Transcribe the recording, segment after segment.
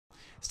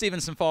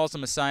Stevenson falls to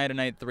Messiah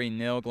tonight,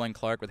 3-0. Glenn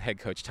Clark with head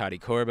coach Tati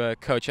Korba.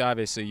 Coach,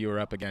 obviously you were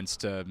up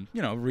against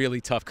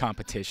really tough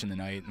competition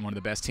tonight and one of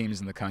the best teams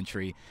in the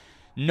country.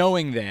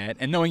 Knowing that,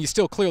 and knowing you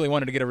still clearly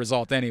wanted to get a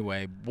result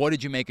anyway, what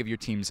did you make of your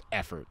team's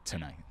effort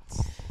tonight?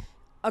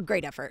 A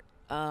great effort.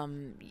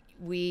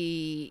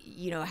 We,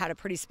 had a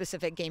pretty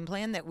specific game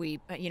plan that we,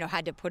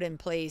 had to put in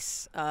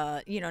place,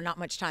 not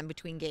much time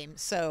between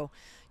games. So,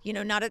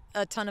 not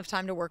a ton of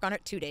time to work on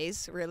it, 2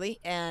 days, really.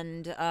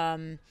 And,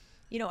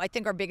 I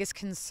think our biggest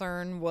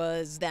concern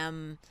was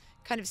them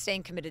kind of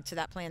staying committed to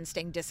that plan,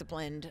 staying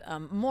disciplined,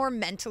 more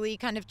mentally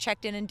kind of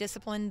checked in and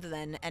disciplined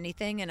than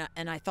anything.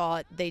 And I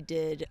thought they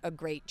did a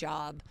great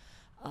job,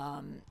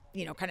 kind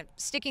of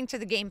sticking to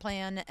the game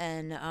plan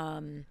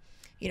and,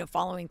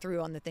 following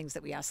through on the things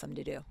that we asked them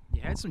to do.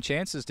 You had some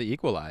chances to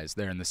equalize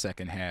there in the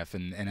second half,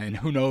 and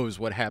who knows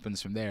what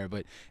happens from there.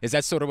 But is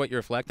that sort of what you're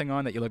reflecting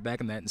on, that you look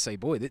back on that and say,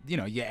 boy,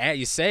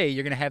 you say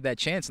you're going to have that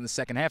chance in the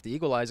second half to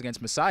equalize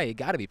against Messiah. You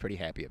got to be pretty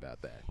happy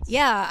about that.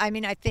 Yeah, I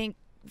mean, I think,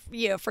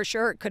 for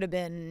sure it could have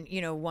been,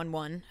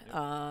 1-1.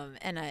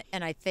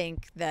 And I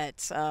think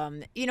that,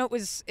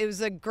 it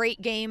was a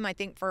great game, I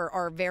think, for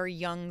our very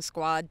young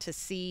squad to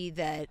see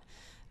that,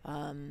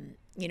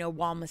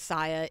 while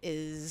Messiah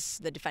is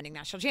the defending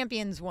national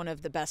champions, one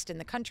of the best in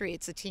the country,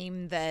 it's a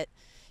team that,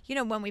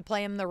 when we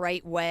play them the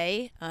right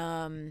way,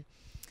 and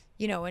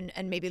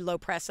maybe low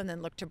press and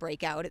then look to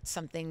break out, it's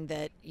something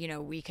that,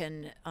 we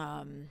can,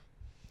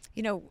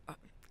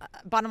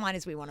 bottom line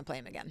is we want to play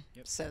them again.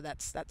 Yep. So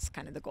that's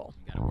kind of the goal.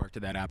 You got to work to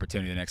that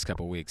opportunity the next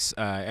couple of weeks.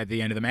 At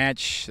the end of the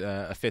match,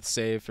 a 5th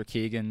save for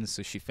Keegan,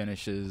 so she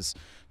finishes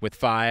with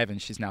 5,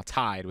 and she's now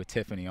tied with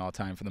Tiffany all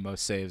time for the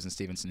most saves in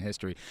Stevenson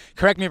history.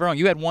 Correct me if I'm wrong,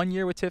 you had 1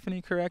 year with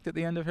Tiffany, correct, at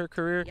the end of her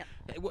career? Yep.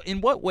 In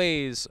what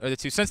ways are the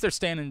two, since they're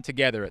standing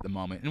together at the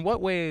moment, in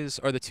what ways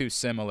are the two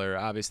similar,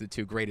 obviously the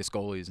two greatest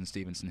goalies in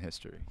Stevenson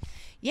history?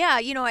 Yeah,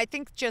 I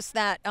think just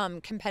that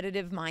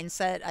competitive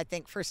mindset, I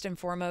think, first and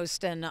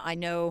foremost, and I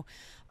know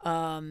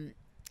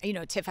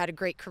Tiff had a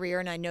great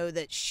career, and I know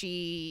that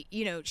she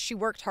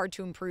worked hard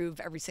to improve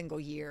every single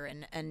year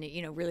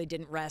and really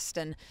didn't rest.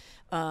 And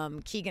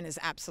Keegan has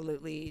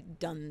absolutely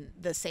done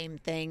the same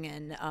thing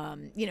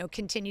and,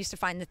 continues to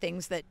find the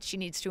things that she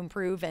needs to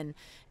improve and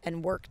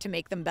work to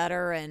make them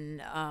better.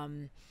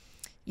 And,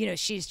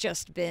 she's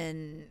just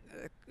been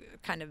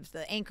kind of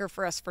the anchor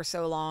for us for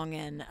so long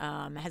and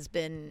has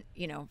been,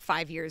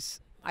 5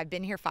 years. I've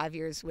been here 5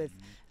 years with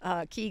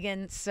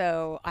Keegan,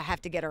 so I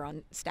have to get her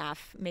on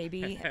staff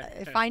maybe,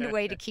 find a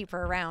way to keep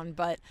her around.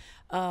 But,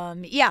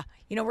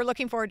 we're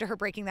looking forward to her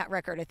breaking that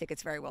record. I think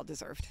it's very well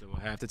deserved. So we'll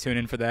have to tune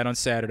in for that on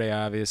Saturday,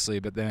 obviously.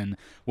 But then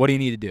what do you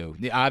need to do?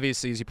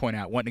 Obviously, as you point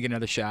out, wanting to get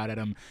another shot at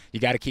them, you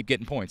got to keep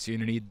getting points. You're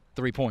going to need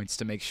 3 points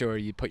to make sure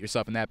you put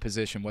yourself in that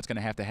position. What's going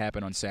to have to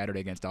happen on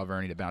Saturday against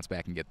Alverny to bounce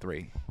back and get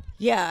 3?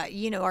 Yeah,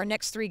 our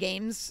next 3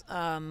 games,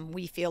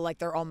 we feel like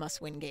they're all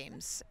must-win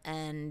games.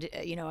 And,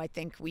 I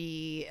think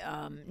we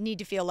need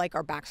to feel like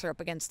our backs are up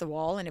against the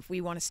wall. And if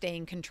we want to stay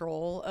in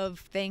control of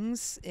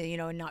things,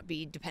 and not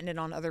be dependent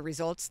on other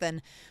results,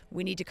 then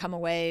we need to come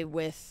away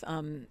with,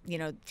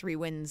 3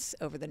 wins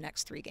over the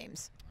next 3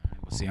 games. All right,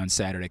 we'll see you on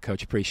Saturday.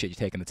 Coach, appreciate you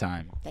taking the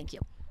time. Thank you.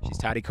 She's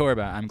Tati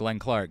Korba. I'm Glenn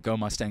Clark.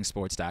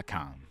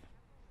 GoMustangSports.com.